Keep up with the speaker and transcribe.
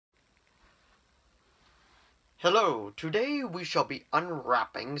Hello, today we shall be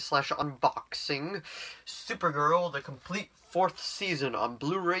unwrapping / unboxing Supergirl, the complete 4th season on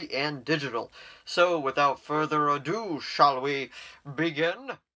Blu-ray and digital. So, without further ado, shall we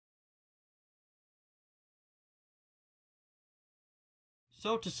begin?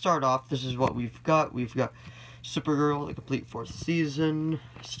 So, to start off, this is what we've got. We've got Supergirl, the complete 4th season,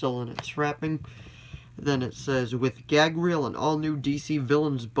 still in its wrapping. Then it says, with gag reel and all-new DC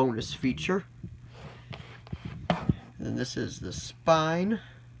Villains bonus feature. Then this is the spine.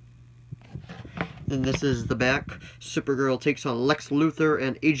 Then this is the back. Supergirl takes on Lex Luthor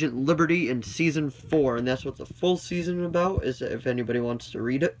and Agent Liberty in Season 4. And that's what the full season is about, is if anybody wants to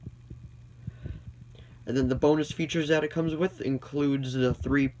read it. And then the bonus features that it comes with includes the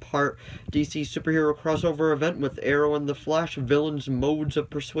 3-part DC superhero crossover event with Arrow and the Flash, villains, modes of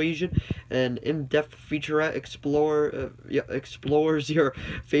persuasion, and in-depth featurette explores your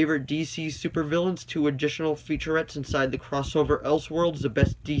favorite DC supervillains. 2 additional featurettes inside the crossover Elseworlds, the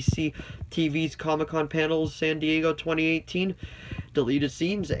best DC TV's Comic-Con panels San Diego 2018, deleted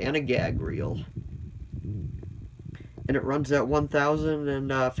scenes, and a gag reel. And it runs at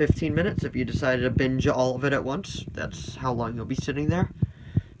 1,015 minutes if you decided to binge all of it at once. That's how long you'll be sitting there.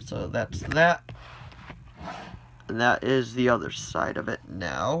 So that's that. And that is the other side of it.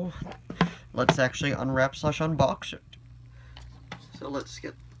 Now, let's actually unwrap / unbox it. So let's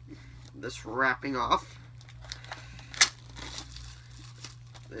get this wrapping off.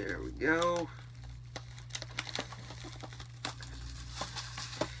 There we go.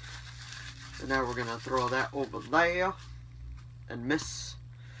 And now we're gonna throw that over there and miss.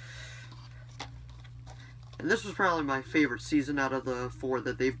 And this was probably my favorite season out of the 4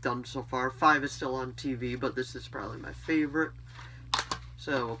 that they've done so far. 5 is still on TV, but this is probably my favorite.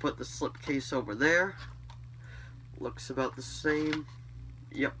 So we'll put the slipcase over there. Looks about the same.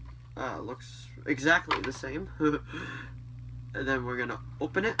 Yep, looks exactly the same. And then we're gonna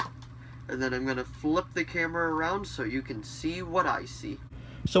open it. And then I'm gonna flip the camera around so you can see what I see.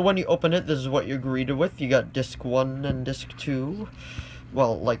 So when you open it, this is what you're greeted with. You got disc 1 and disc 2.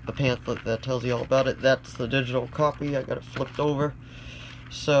 Well, like the pamphlet that tells you all about it. That's the digital copy. I got it flipped over.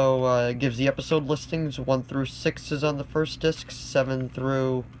 So it gives the episode listings. 1 through 6 is on the first disc. 7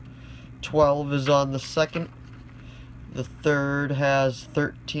 through 12 is on the second. The third has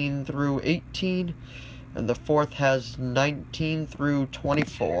 13 through 18. And the fourth has 19 through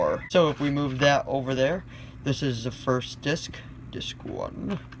 24. So if we move that over there, this is the first disc. Disc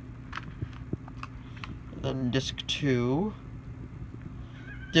 1, then disc 2,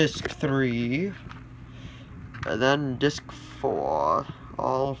 disc 3, and then disc 4.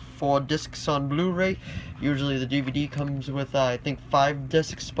 All 4 discs on Blu-ray. Usually the DVD comes with, I think, 5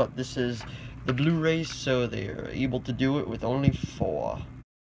 discs, but this is the Blu-ray, so they're able to do it with only 4.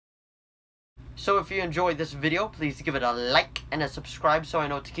 So if you enjoyed this video, please give it a like and a subscribe so I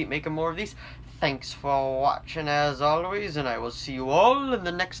know to keep making more of these. Thanks for watching as always, and I will see you all in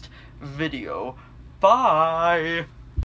the next video. Bye!